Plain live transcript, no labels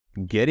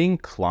Getting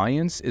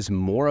clients is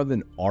more of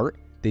an art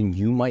than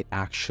you might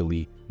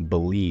actually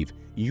believe.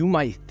 You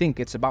might think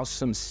it's about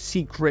some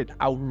secret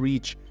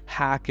outreach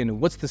hack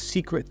and what's the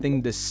secret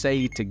thing to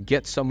say to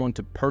get someone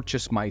to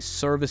purchase my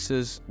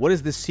services? What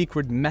is the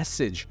secret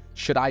message?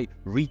 Should I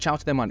reach out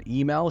to them on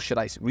email? Should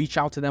I reach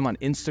out to them on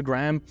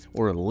Instagram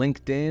or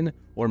LinkedIn?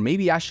 Or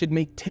maybe I should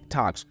make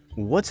TikToks.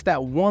 What's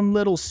that one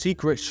little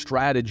secret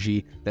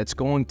strategy that's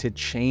going to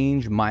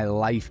change my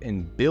life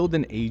and build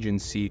an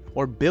agency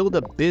or build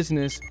a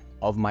business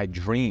of my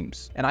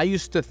dreams? And I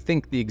used to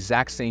think the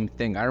exact same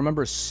thing. I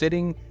remember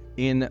sitting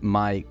in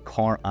my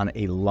car on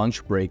a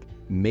lunch break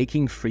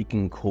making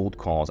freaking cold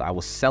calls. I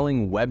was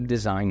selling web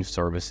design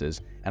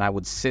services and I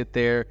would sit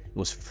there. It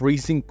was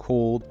freezing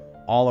cold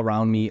all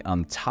around me.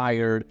 I'm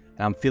tired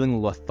and I'm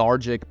feeling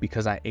lethargic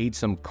because I ate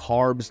some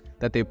carbs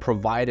that they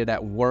provided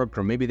at work,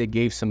 or maybe they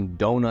gave some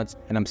donuts,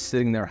 and I'm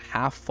sitting there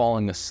half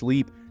falling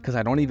asleep because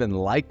I don't even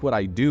like what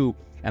I do,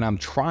 and I'm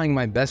trying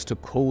my best to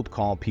cold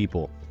call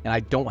people and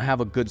I don't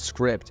have a good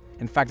script.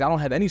 In fact, I don't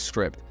have any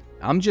script.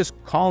 I'm just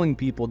calling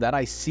people that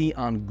I see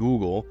on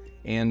Google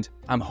and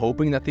I'm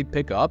hoping that they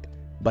pick up,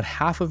 but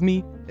half of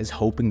me is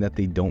hoping that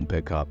they don't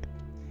pick up.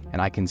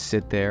 And I can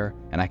sit there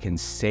and I can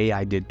say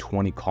I did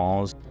 20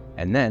 calls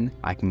and then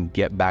I can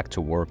get back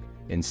to work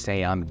and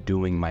say I'm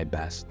doing my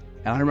best.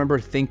 And I remember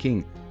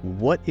thinking,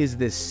 what is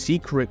this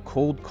secret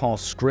cold call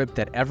script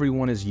that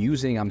everyone is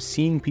using? I'm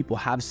seeing people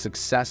have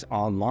success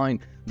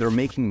online. They're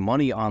making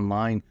money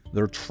online.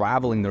 They're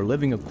traveling. They're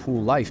living a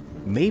cool life.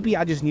 Maybe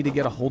I just need to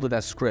get a hold of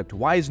that script.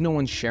 Why is no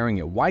one sharing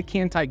it? Why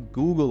can't I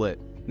Google it?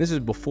 This is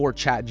before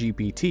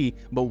ChatGPT,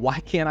 but why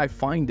can't I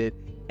find it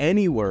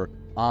anywhere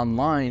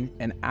online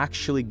and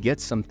actually get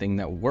something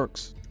that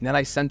works? And then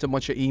I sent a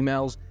bunch of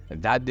emails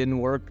and that didn't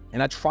work.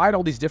 And I tried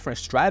all these different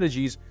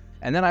strategies,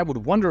 and then I would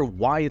wonder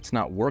why it's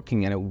not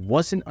working. And it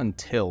wasn't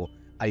until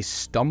I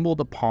stumbled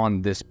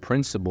upon this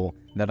principle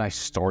that I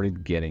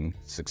started getting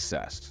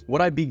success.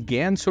 What I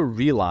began to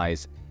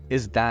realize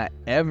is that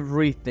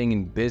everything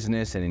in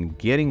business and in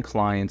getting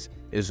clients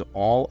is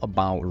all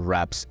about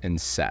reps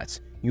and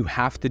sets. You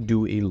have to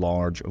do a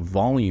large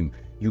volume.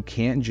 You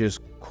can't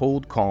just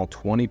cold call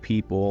 20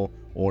 people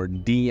or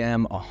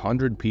DM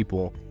 100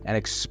 people and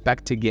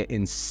expect to get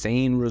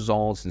insane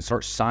results and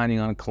start signing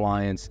on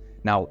clients.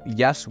 Now,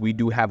 yes, we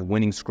do have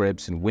winning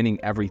scripts and winning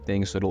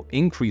everything, so it'll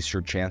increase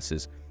your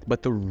chances.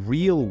 But the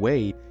real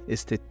way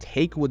is to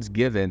take what's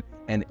given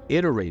and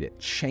iterate it,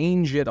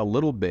 change it a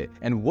little bit.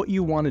 And what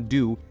you want to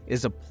do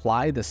is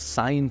apply the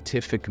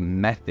scientific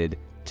method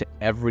to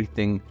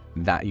everything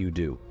that you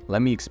do.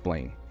 Let me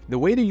explain. The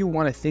way that you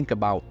want to think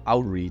about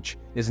outreach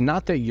is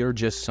not that you're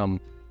just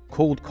some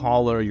cold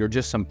caller, you're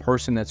just some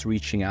person that's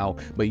reaching out,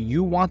 but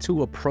you want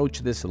to approach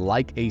this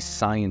like a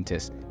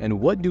scientist. And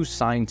what do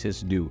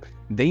scientists do?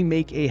 They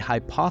make a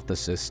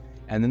hypothesis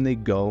and then they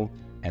go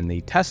and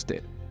they test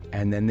it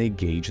and then they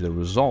gauge the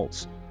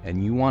results.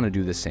 And you want to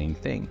do the same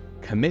thing.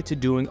 Commit to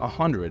doing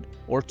 100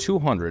 or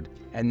 200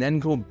 and then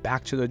go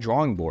back to the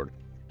drawing board.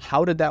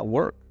 How did that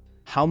work?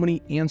 How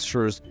many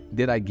answers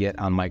did I get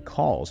on my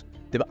calls?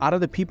 Out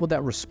of the people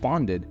that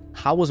responded,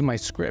 how was my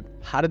script?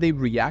 How did they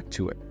react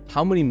to it?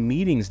 How many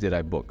meetings did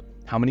I book?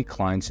 How many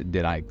clients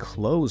did I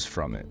close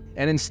from it?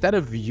 And instead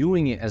of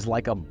viewing it as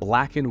like a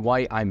black and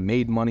white, I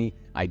made money,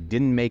 I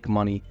didn't make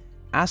money,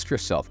 ask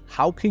yourself,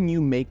 how can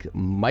you make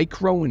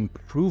micro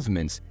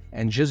improvements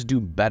and just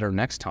do better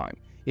next time?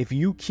 If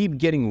you keep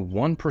getting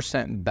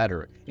 1%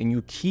 better and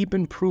you keep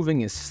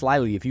improving it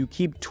slightly, if you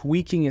keep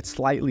tweaking it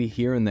slightly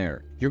here and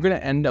there, you're going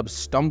to end up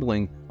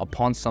stumbling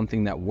upon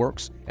something that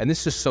works. And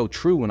this is so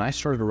true when I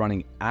started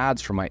running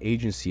ads for my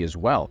agency as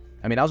well.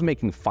 I mean, I was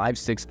making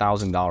 $5,000,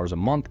 $6,000 a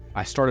month.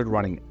 I started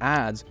running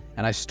ads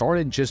and I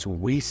started just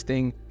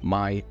wasting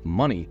my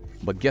money.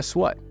 But guess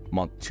what?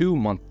 Month 2,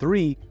 month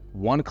 3,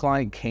 one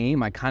client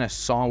came, I kind of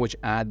saw which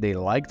ad they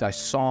liked. I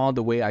saw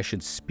the way I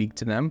should speak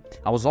to them.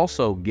 I was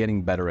also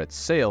getting better at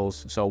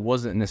sales, so it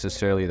wasn't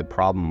necessarily the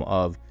problem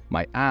of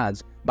my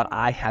ads, but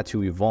I had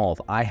to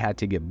evolve. I had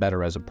to get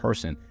better as a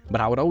person.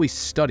 But I would always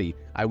study.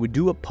 I would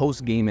do a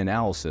post-game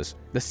analysis,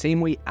 the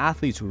same way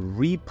athletes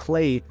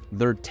replay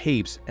their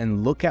tapes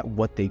and look at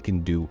what they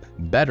can do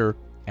better,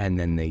 and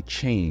then they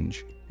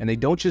change. And they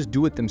don't just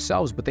do it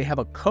themselves, but they have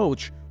a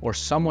coach or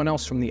someone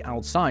else from the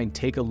outside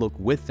take a look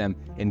with them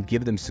and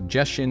give them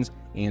suggestions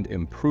and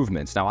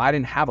improvements. Now, I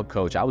didn't have a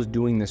coach. I was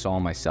doing this all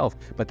myself,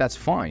 but that's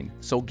fine.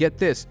 So get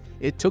this,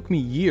 it took me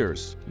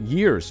years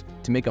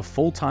to make a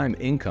full-time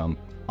income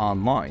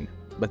online.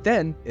 But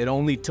then it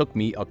only took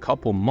me a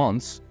couple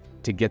months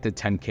to get to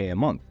 10K a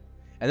month.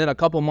 And then a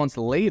couple months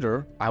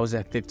later, I was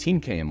at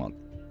 15K a month.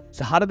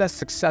 So how did that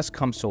success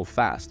come so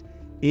fast?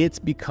 It's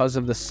because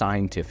of the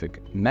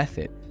scientific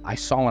method. I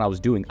saw what I was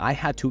doing. I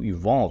had to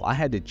evolve. I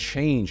had to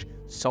change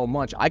so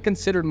much. I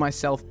considered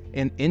myself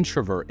an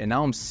introvert, and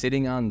now I'm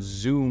sitting on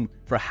Zoom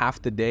for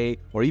half the day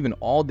or even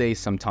all day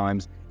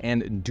sometimes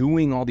and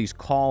doing all these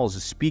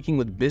calls, speaking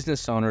with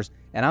business owners,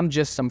 and I'm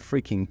just some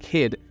freaking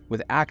kid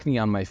with acne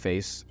on my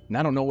face, and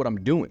I don't know what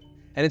I'm doing.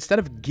 And instead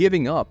of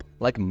giving up,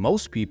 like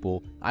most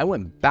people, I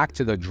went back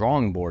to the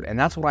drawing board, and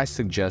that's what I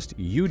suggest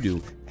you do.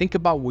 Think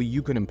about what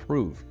you can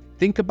improve.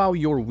 Think about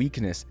your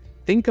weakness.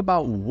 Think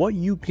about what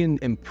you can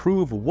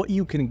improve, what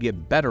you can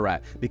get better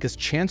at, because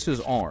chances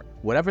are,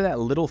 whatever that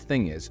little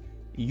thing is,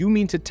 you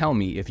mean to tell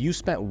me if you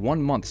spent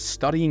 1 month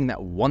studying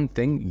that one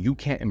thing, you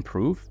can't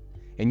improve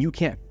and you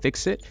can't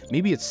fix it?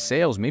 Maybe it's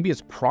sales, maybe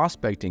it's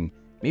prospecting,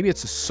 maybe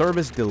it's a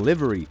service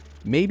delivery,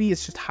 maybe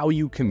it's just how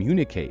you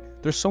communicate.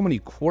 There's so many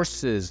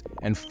courses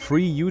and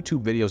free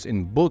YouTube videos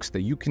and books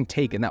that you can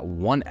take in that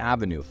one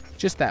avenue,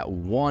 just that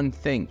one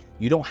thing.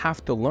 You don't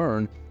have to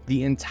learn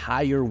the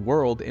entire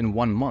world in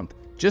 1 month.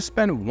 Just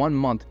spend 1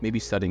 month maybe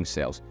studying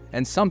sales.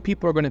 And some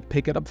people are going to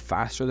pick it up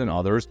faster than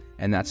others,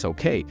 and that's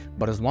okay.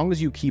 But as long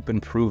as you keep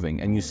improving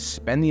and you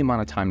spend the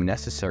amount of time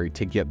necessary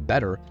to get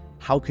better,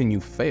 how can you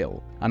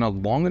fail? On a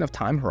long enough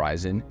time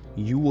horizon,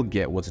 you will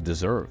get what's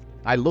deserved.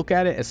 I look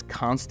at it as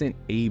constant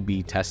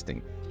A/B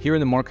testing. Here in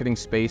the marketing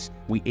space,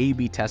 we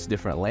A/B test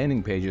different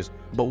landing pages,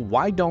 but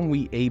why don't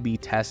we A/B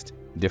test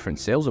different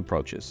sales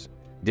approaches,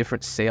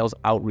 different sales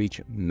outreach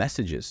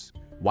messages?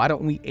 Why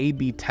don't we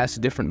A/B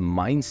test different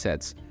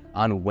mindsets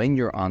on when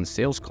you're on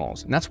sales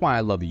calls? And that's why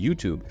I love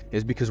YouTube,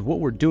 is because what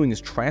we're doing is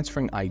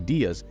transferring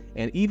ideas.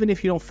 And even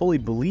if you don't fully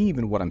believe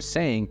in what I'm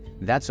saying,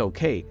 that's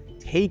okay.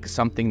 Take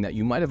something that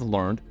you might have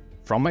learned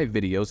from my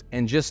videos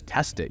and just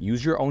test it.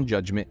 Use your own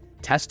judgment.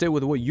 Test it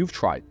with what you've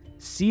tried.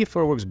 See if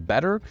it works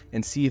better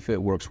and see if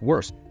it works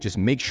worse. Just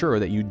make sure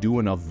that you do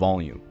enough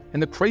volume.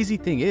 And the crazy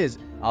thing is,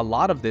 a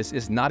lot of this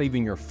is not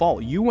even your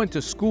fault. You went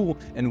to school,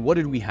 and what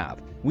did we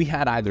have? We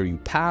had either you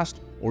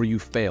passed or you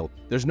failed.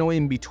 There's no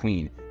in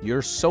between.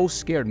 You're so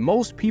scared.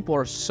 Most people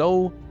are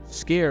so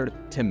scared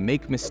to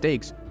make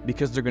mistakes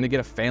because they're gonna get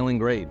a failing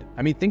grade.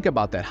 I mean, think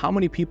about that. How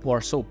many people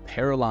are so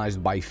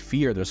paralyzed by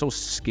fear? They're so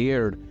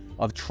scared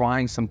of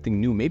trying something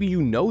new. Maybe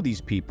you know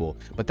these people,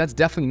 but that's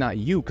definitely not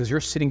you, because you're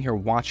sitting here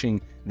watching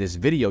this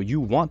video. You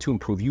want to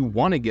improve. You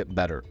want to get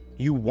better.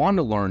 You want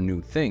to learn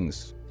new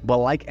things. But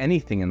like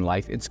anything in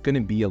life, it's going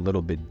to be a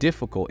little bit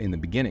difficult in the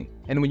beginning.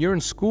 And when you're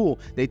in school,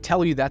 they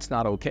tell you that's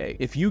not okay.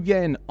 If you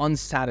get an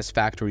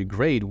unsatisfactory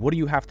grade, what do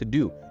you have to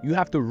do? You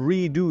have to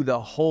redo the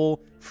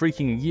whole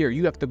freaking year.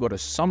 You have to go to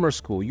summer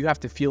school. You have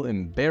to feel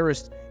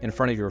embarrassed in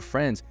front of your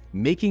friends.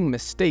 Making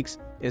mistakes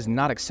is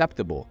not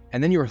acceptable.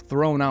 And then you're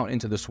thrown out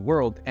into this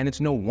world, and it's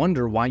no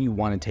wonder why you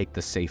want to take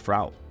the safe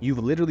route. You've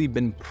literally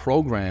been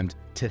programmed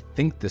to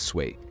think this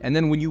way. And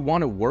then when you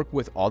want to work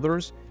with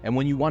others, and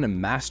when you want to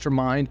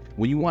mastermind,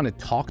 when you want to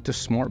talk to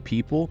smart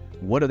people,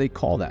 what do they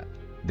call that?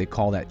 They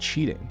call that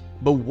cheating.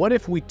 But what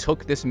if we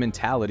took this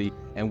mentality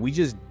and we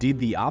just did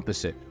the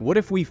opposite? What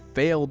if we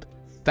failed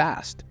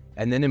fast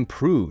and then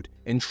improved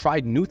and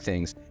tried new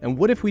things? And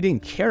what if we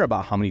didn't care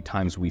about how many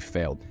times we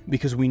failed,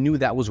 because we knew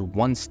that was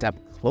one step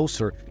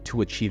closer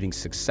to achieving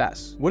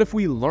success? What if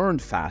we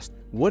learned fast?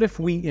 What if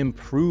we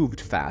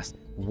improved fast?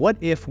 What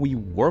if we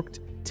worked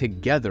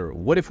together?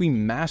 What if we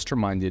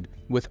masterminded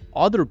with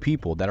other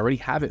people that already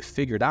have it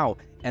figured out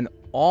and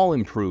all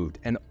improved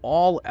and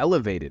all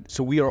elevated,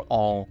 so we are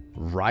all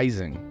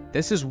rising?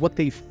 This is what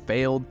they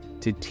failed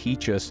to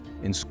teach us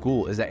in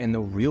school, is that in the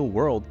real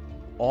world,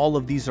 all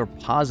of these are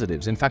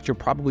positives. In fact, you're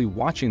probably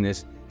watching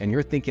this and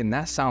you're thinking,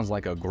 that sounds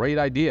like a great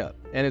idea.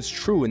 And it's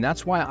true. And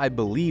that's why I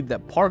believe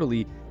that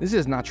partly this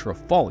is not your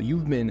fault.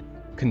 You've been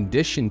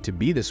conditioned to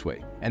be this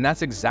way. And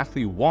that's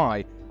exactly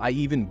why I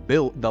even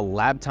built the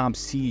Laptop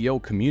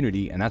CEO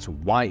community, and that's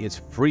why it's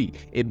free.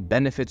 It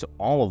benefits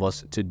all of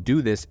us to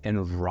do this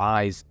and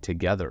rise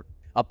together.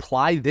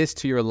 Apply this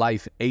to your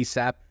life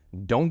ASAP.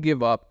 Don't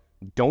give up.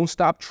 Don't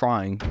stop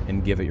trying,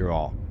 and give it your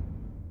all.